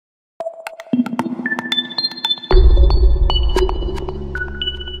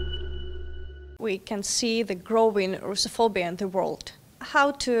we can see the growing Russophobia in the world.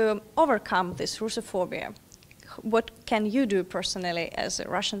 How to overcome this Russophobia? What can you do personally as a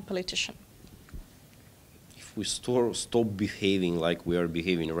Russian politician? If we stop behaving like we are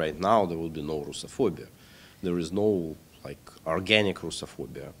behaving right now, there will be no Russophobia. There is no organic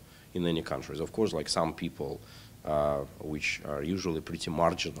Russophobia in any countries. Of course, some people, which are usually pretty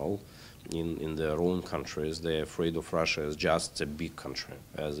marginal in their own countries, they're afraid of Russia as just a big country,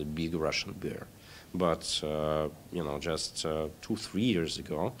 as a big Russian bear. But just 2-3 years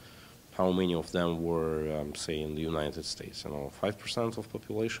ago, how many of them were, say, in the United States? 5% of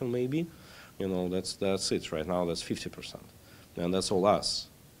population, maybe. That's it. Right now, that's 50%, and that's all us.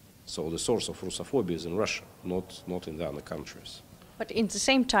 So the source of Russophobia is in Russia, not in the other countries. But in the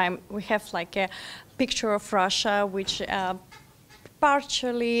same time, we have a picture of Russia, which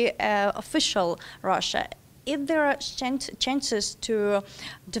partially official Russia. If there are chances to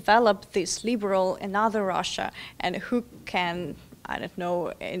develop this liberal another Russia, and who can, I don't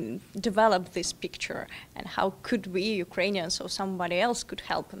know, develop this picture, and how could we, Ukrainians or somebody else, could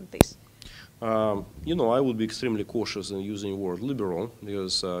help in this? I would be extremely cautious in using the word liberal,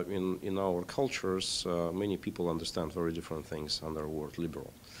 because in our cultures, many people understand very different things under the word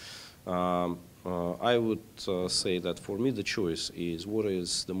liberal. I would say that for me the choice is what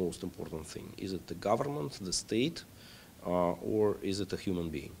is the most important thing. Is it the government, the state, or is it a human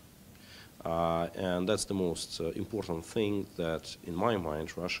being? And that's the most important thing that, in my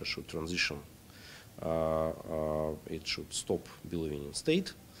mind, Russia should transition. It should stop believing in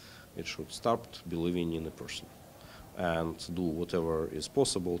state. It should start believing in a person and do whatever is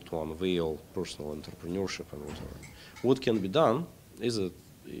possible to unveil personal entrepreneurship and whatever. What can be done is it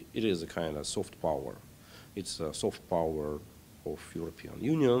is a kind of soft power. It's a soft power of European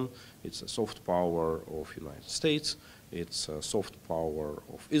Union. It's a soft power of United States. It's a soft power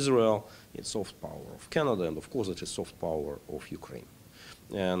of Israel. It's soft power of Canada, and of course it is soft power of Ukraine.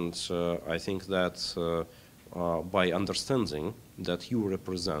 And I think that by understanding that you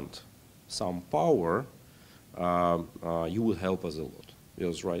represent some power, you will help us a lot.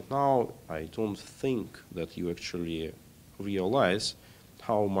 Because right now, I don't think that you actually realize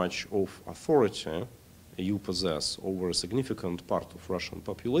how much of authority you possess over a significant part of Russian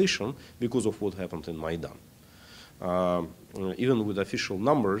population because of what happened in Maidan. Even with official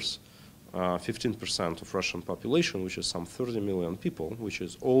numbers, 15% of Russian population, which is some 30 million people, which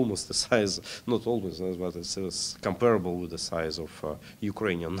is almost the size, not almost, but it's comparable with the size of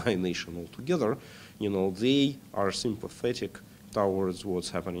Ukrainian nation altogether, they are sympathetic towards what's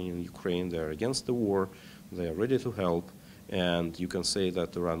happening in Ukraine. They're against the war. They are ready to help. And you can say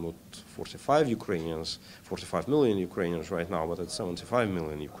that there are not 45 million Ukrainians right now, but it's 75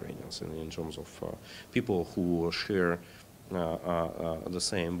 million Ukrainians in terms of people who share the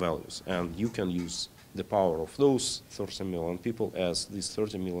same values. And you can use the power of those 30 million people as these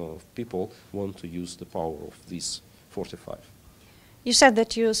 30 million people want to use the power of these 45. You said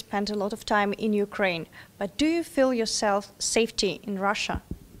that you spent a lot of time in Ukraine, but do you feel yourself safety in Russia?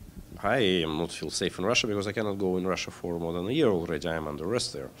 I am not feel safe in Russia because I cannot go in Russia for more than a year already. I am under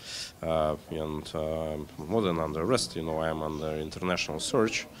arrest there. And more than under arrest, I am under international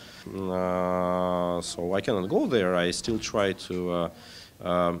search. So I cannot go there. I still try to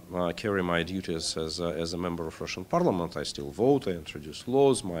carry my duties as a member of Russian parliament. I still vote, I introduce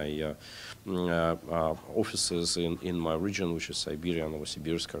laws. My offices in my region, which is Siberia and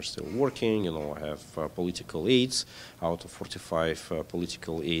Novosibirsk, are still working. I have political aides. Out of 45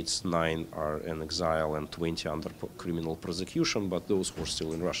 political aides, 9 are in exile and 20 under criminal prosecution, but those who are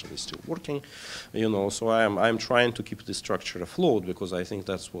still in Russia, they're still working. So I'm trying to keep this structure afloat because I think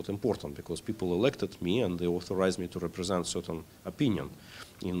that's what's important, because people elected me and they authorized me to represent certain opinion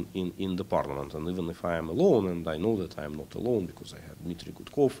in the parliament. And even if I am alone, and I know that I am not alone because I have Dmitry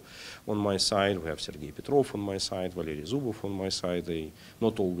Gudkov on my side, we have Sergei Petrov on my side, Valery Zubov on my side. They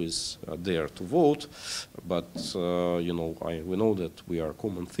not always there to vote, but we know that we are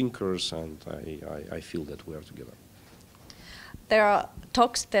common thinkers, and I feel that we are together. There are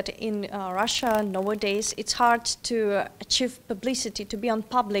talks that in Russia nowadays it's hard to achieve publicity, to be on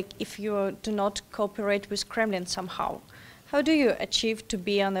public, if you do not cooperate with Kremlin somehow. How do you achieve to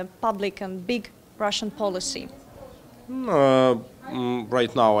be on a public and big Russian policy?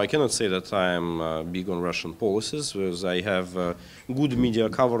 Right now, I cannot say that I am big on Russian policies, because I have good media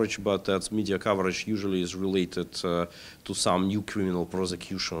coverage, but that media coverage usually is related to some new criminal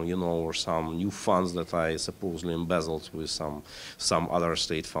prosecution, or some new funds that I supposedly embezzled with some other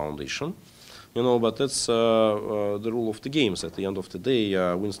state foundation. You know, but that's the rule of the games. At the end of the day,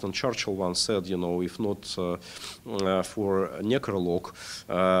 Winston Churchill once said, you know, if not for necrolog,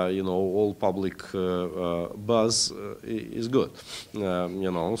 you know, all public buzz is good.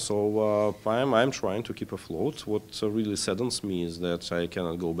 You know, so I'm trying to keep afloat. What really saddens me is that I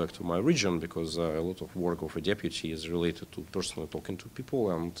cannot go back to my region because a lot of work of a deputy is related to personally talking to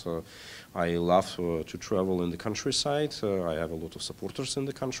people, and I love to travel in the countryside. I have a lot of supporters in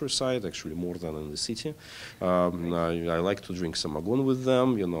the countryside, actually more than in the city. I like to drink samagon with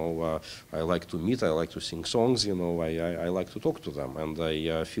them, you know, I like to meet, I like to sing songs, you know, I like to talk to them, and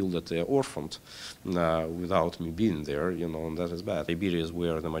I feel that they're orphaned without me being there, you know, and that is bad. Siberia is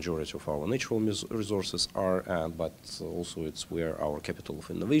where the majority of our natural resources are, but also it's where our capital of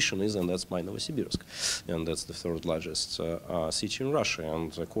innovation is, and that's my Novosibirsk, and that's the third largest city in Russia.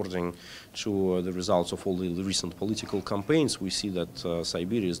 And according to the results of all the recent political campaigns, we see that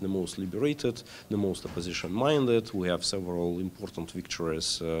Siberia is the most liberated, the most opposition-minded. We have several important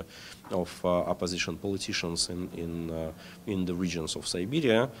victories of opposition politicians in the regions of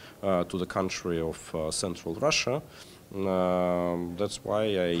Siberia to the country of central Russia. That's why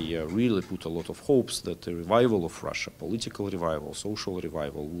I really put a lot of hopes that the revival of Russia, political revival, social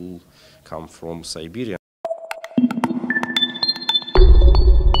revival, will come from Siberia.